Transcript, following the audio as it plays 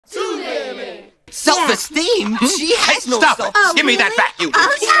Self-esteem? She has no Stop self. it! Give me that back, you!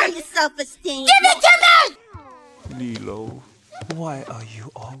 I'll show you self-esteem. Give it to me! Lilo, why are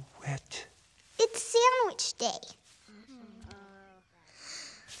you all wet? It's sandwich day.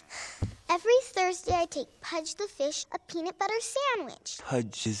 Every Thursday I take Pudge the fish a peanut butter sandwich.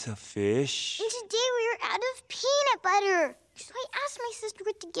 Pudge is a fish. And today we were out of peanut butter. So I asked my sister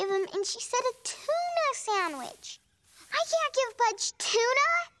what to give him, and she said a tuna sandwich. I can't give Pudge tuna.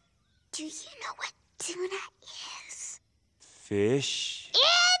 Do you know what tuna is? Fish?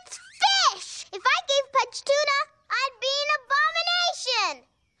 It's fish! If I gave Pudge tuna, I'd be an abomination.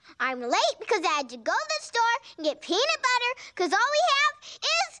 I'm late because I had to go to the store and get peanut butter because all we have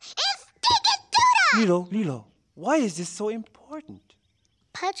is stinking tuna! Lilo, why is this so important?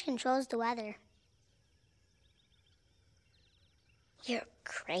 Pudge controls the weather. You're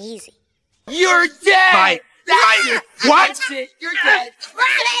crazy. You're dead! That's it! What? That's it. You're dead.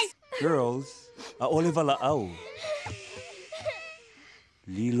 Girls, Oliver La'au.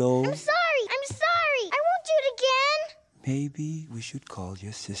 Lilo, I'm sorry. I won't do it again. maybe we should call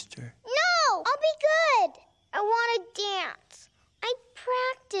your sister. No, I'll be good. I want to dance. I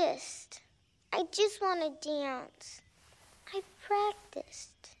practiced. I just want to dance. I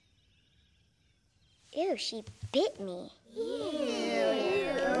practiced. Ew, she bit me. Ew.